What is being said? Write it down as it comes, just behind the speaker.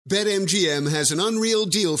BetMGM has an unreal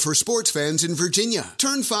deal for sports fans in Virginia.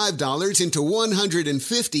 Turn $5 into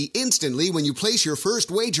 $150 instantly when you place your first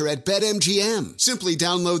wager at BetMGM. Simply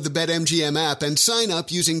download the BetMGM app and sign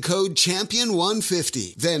up using code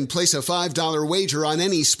CHAMPION150. Then place a $5 wager on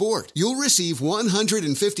any sport. You'll receive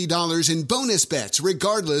 $150 in bonus bets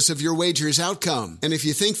regardless of your wager's outcome. And if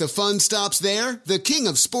you think the fun stops there, the King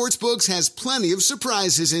of Sportsbooks has plenty of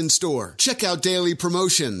surprises in store. Check out daily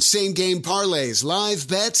promotions, same-game parlays, live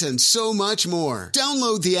bets, and so much more.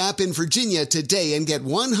 Download the app in Virginia today and get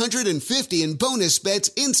 $150 in bonus bets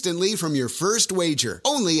instantly from your first wager.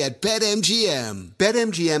 Only at BetMGM.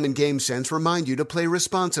 BetMGM and GameSense remind you to play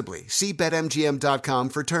responsibly. See BetMGM.com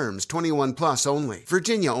for terms. 21 plus only.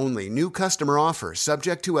 Virginia only. New customer offer.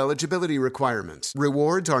 Subject to eligibility requirements.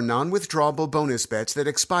 Rewards are non-withdrawable bonus bets that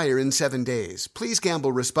expire in 7 days. Please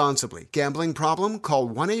gamble responsibly. Gambling problem? Call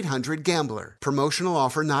 1-800-GAMBLER. Promotional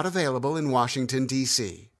offer not available in Washington,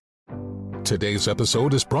 D.C. Today's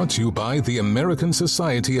episode is brought to you by the American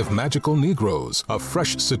Society of Magical Negroes, a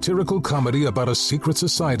fresh satirical comedy about a secret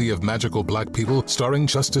society of magical black people starring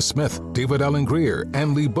Justice Smith, David Allen Greer,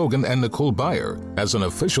 Ann Lee Bogan, and Nicole Byer. As an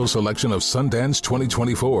official selection of Sundance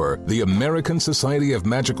 2024, the American Society of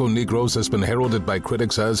Magical Negroes has been heralded by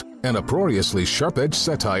critics as an uproariously sharp-edged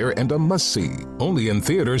satire and a must-see. Only in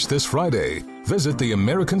theaters this Friday. Visit the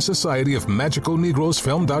American Society of Magical Negroes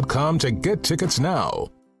Film.com to get tickets now.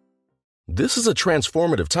 This is a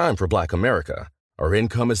transformative time for Black America. Our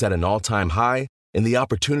income is at an all-time high, and the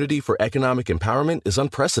opportunity for economic empowerment is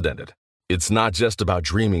unprecedented. It's not just about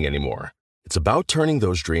dreaming anymore. It's about turning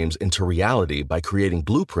those dreams into reality by creating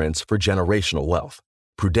blueprints for generational wealth.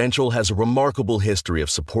 Prudential has a remarkable history of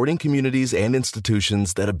supporting communities and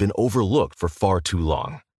institutions that have been overlooked for far too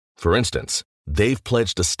long. For instance, they've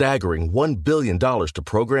pledged a staggering $1 billion to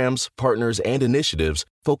programs, partners, and initiatives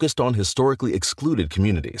focused on historically excluded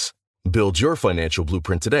communities. Build your financial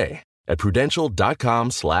blueprint today at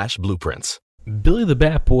prudential.com/blueprints. Billy the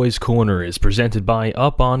Bat Boy's Corner is presented by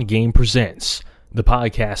Up On Game Presents. The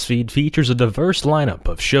podcast feed features a diverse lineup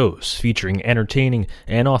of shows featuring entertaining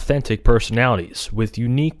and authentic personalities with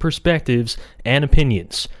unique perspectives and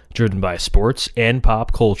opinions driven by sports and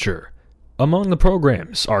pop culture. Among the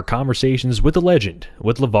programs are Conversations with the Legend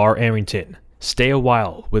with LeVar Arrington, Stay a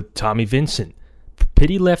While with Tommy Vincent,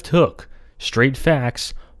 Pity Left Hook, Straight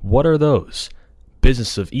Facts, What Are Those?,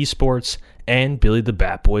 Business of Esports, and Billy the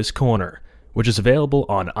Bat Boy's Corner, which is available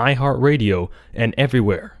on iHeartRadio and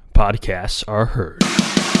everywhere podcasts are heard.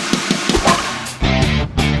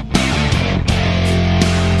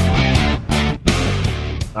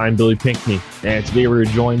 I'm Billy Pinkney, and today we're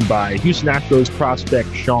joined by Houston Astros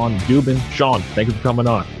prospect Shawn Dubin. Shawn, thank you for coming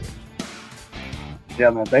on. Yeah,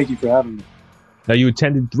 man, thank you for having me. Now, you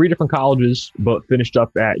attended 3 different colleges, but finished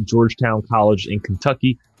up at Georgetown College in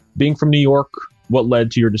Kentucky. Being from New York, what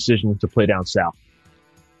led to your decision to play down south?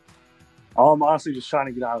 I'm honestly just trying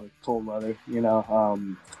to get out of the cold weather, a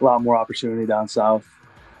lot more opportunity down south.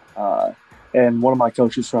 And one of my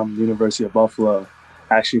coaches from the University of Buffalo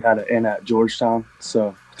actually had an in at Georgetown, so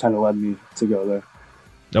it kind of led me to go there.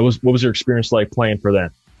 What was your experience like playing for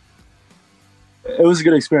them? It was a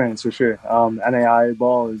good experience for sure. NAIA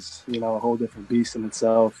ball is, a whole different beast in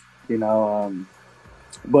itself,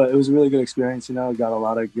 but it was a really good experience, got a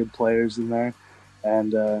lot of good players in there,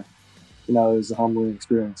 and, it was a humbling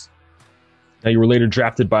experience. Now, you were later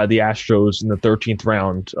drafted by the Astros in the 13th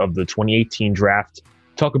round of the 2018 draft.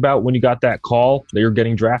 Talk about when you got that call that you're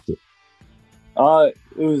getting drafted. It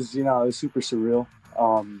was, it was super surreal.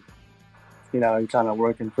 You're kind of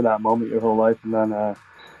working for that moment your whole life, and then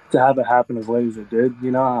to have it happen as late as it did,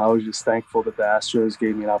 I was just thankful that the Astros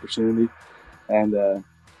gave me an opportunity, and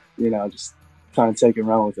just kind of take and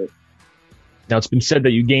run with it. Now, it's been said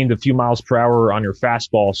that you gained a few miles per hour on your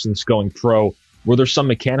fastball since going pro. Were there some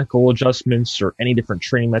mechanical adjustments or any different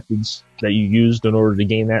training methods that you used in order to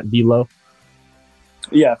gain that velo?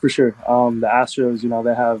 Yeah, for sure. The Astros,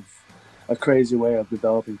 they have a crazy way of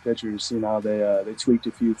developing pitchers. They tweaked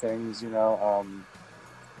a few things,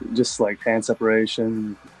 just like hand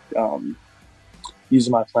separation,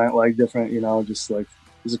 using my plant leg different, just like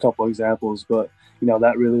there's a couple examples, but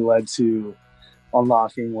that really led to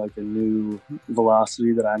unlocking like a new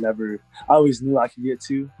velocity that I always knew I could get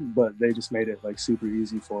to, but they just made it like super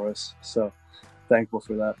easy for us. So thankful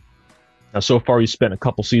for that. Now, so far you spent a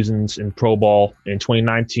couple seasons in pro ball. In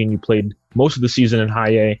 2019, you played most of the season in high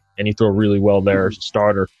A, and you throw really well there as a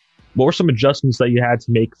starter. What were some adjustments that you had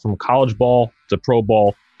to make from college ball to pro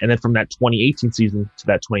ball, and then from that 2018 season to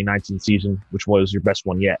that 2019 season, which was your best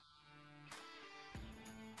one yet?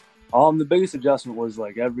 The biggest adjustment was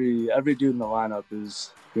like every dude in the lineup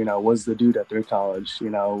was the dude at their college,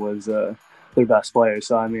 was their best player.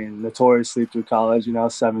 So I mean, notoriously through college,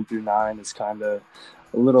 7 through 9 is kind of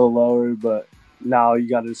a little lower, but now you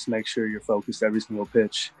got to just make sure you're focused every single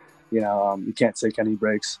pitch. You can't take any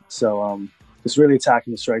breaks. So just really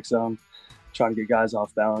attacking the strike zone, trying to get guys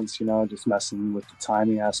off balance, just messing with the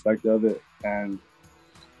timing aspect of it. And,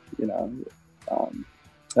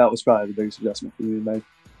 that was probably the biggest adjustment for me to make.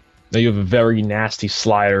 Now you have a very nasty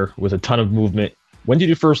slider with a ton of movement. When did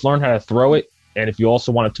you first learn how to throw it? And if you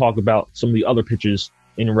also want to talk about some of the other pitches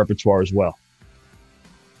in your repertoire as well.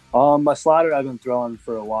 My slider I've been throwing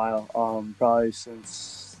for a while, probably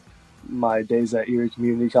since my days at Erie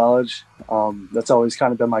Community College. That's always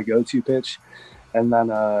kind of been my go-to pitch. And then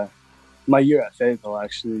my year at Fayetteville,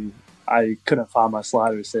 actually, I couldn't find my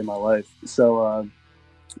slider to save my life. So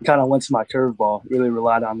kind of went to my curveball, really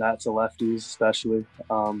relied on that to lefties especially.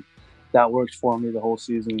 That worked for me the whole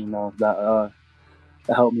season, that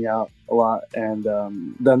helped me out a lot. And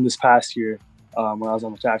then this past year, when I was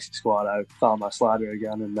on the taxi squad, I found my slider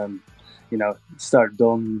again and then, started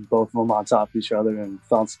building both of them on top of each other and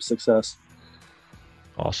found some success.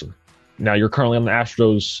 Awesome. Now you're currently on the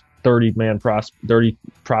Astros 30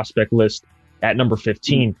 prospect list at number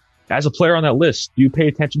 15. As a player on that list, do you pay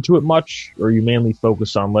attention to it much, or are you mainly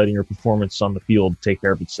focused on letting your performance on the field take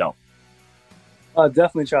care of itself?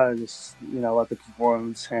 Definitely try to just, let the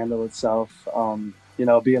performance handle itself.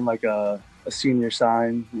 Being like a senior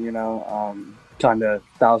sign, kind of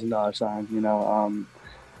 $1,000 sign,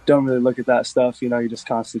 don't really look at that stuff. You're just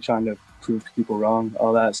constantly trying to prove people wrong,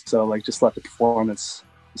 all that. So like, just let the performance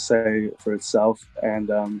say for itself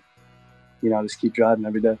and, just keep driving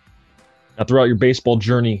every day. Now, throughout your baseball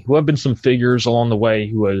journey, who have been some figures along the way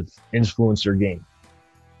who have influenced your game?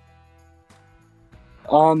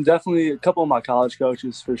 Definitely a couple of my college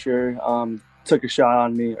coaches for sure. Took a shot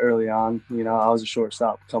on me early on. I was a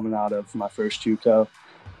shortstop coming out of my first JUCO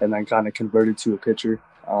and then kind of converted to a pitcher.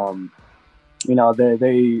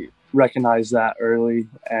 They recognized that early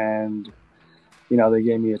and, they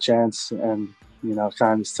gave me a chance and, kind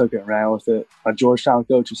of just took it and ran with it. My Georgetown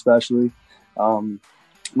coach especially,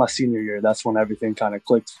 my senior year, that's when everything kind of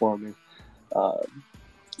clicked for me.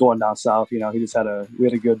 Going down south, we had a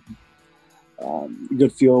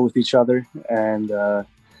good feel with each other and,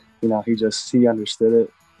 he understood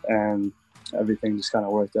it and everything just kind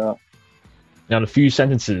of worked out. Now, in a few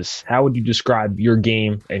sentences, how would you describe your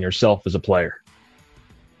game and yourself as a player?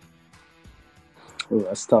 Ooh,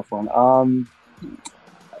 that's a tough one.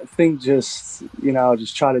 I think just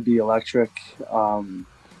try to be electric.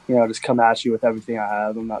 Just come at you with everything I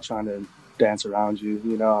have. I'm not trying to dance around you.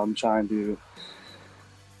 I'm trying to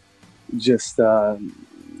just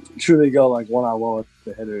truly go like one-on-one with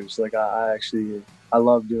the hitters. Like I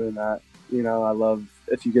love doing that. I love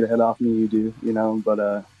if you get a hit off me, you do. But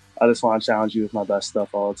I just want to challenge you with my best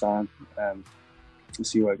stuff all the time and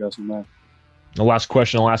see where it goes from there. The last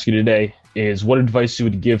question I'll ask you today is what advice you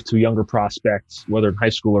would give to younger prospects, whether in high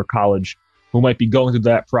school or college, who might be going through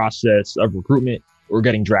that process of recruitment or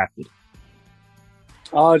getting drafted?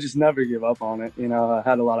 I'll just never give up on it. I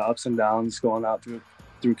had a lot of ups and downs going out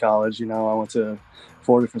through college. I went to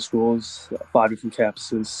 4 different schools, 5 different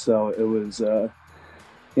campuses. So it was,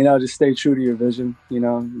 just stay true to your vision,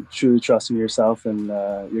 truly trust in yourself and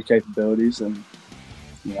your capabilities and,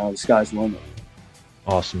 the sky's the limit.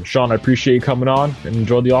 Awesome. Shawn, I appreciate you coming on and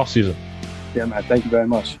enjoy the offseason. Yeah, man. Thank you very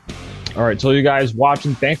much. All right. So you guys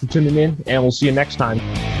watching, thanks for tuning in and we'll see you next time.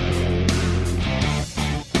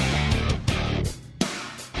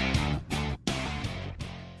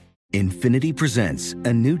 Infiniti presents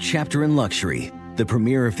a new chapter in luxury, the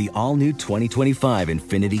premiere of the all-new 2025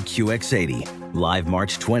 Infiniti QX80, live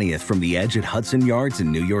March 20th from the Edge at Hudson Yards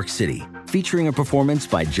in New York City, featuring a performance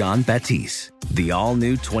by John Batiste. The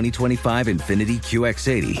all-new 2025 Infiniti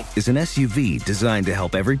QX80 is an SUV designed to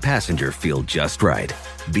help every passenger feel just right.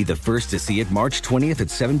 Be the first to see it March 20th at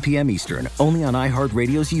 7 p.m. Eastern, only on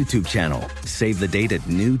iHeartRadio's YouTube channel. Save the date at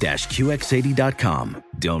new-QX80.com.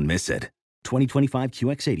 Don't miss it. 2025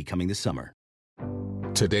 QX80 coming this summer.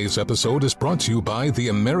 Today's episode is brought to you by the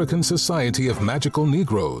American Society of Magical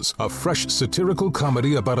Negroes, a fresh satirical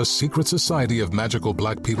comedy about a secret society of magical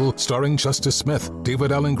black people starring Justice Smith,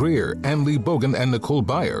 David Allen Greer, Ann Lee Bogan, and Nicole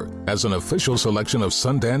Byer. As an official selection of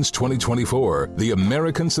Sundance 2024, the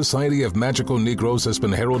American Society of Magical Negroes has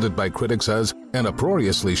been heralded by critics as an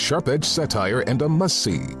uproariously sharp-edged satire and a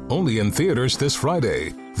must-see. Only in theaters this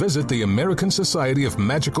Friday. Visit the American Society of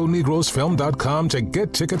Magical Negroes Film.com to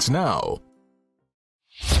get tickets now.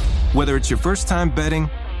 Whether it's your first time betting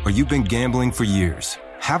or you've been gambling for years,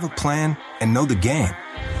 have a plan and know the game.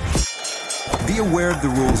 Be aware of the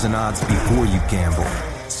rules and odds before you gamble.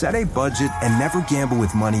 Set a budget and never gamble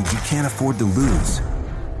with money you can't afford to lose.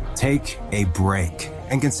 Take a break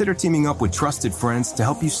and consider teaming up with trusted friends to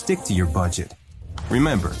help you stick to your budget.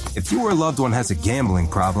 Remember, if you or a loved one has a gambling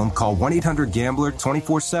problem, call 1-800-GAMBLER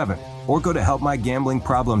 24/7 or go to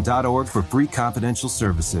helpmygamblingproblem.org for free confidential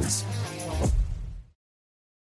services.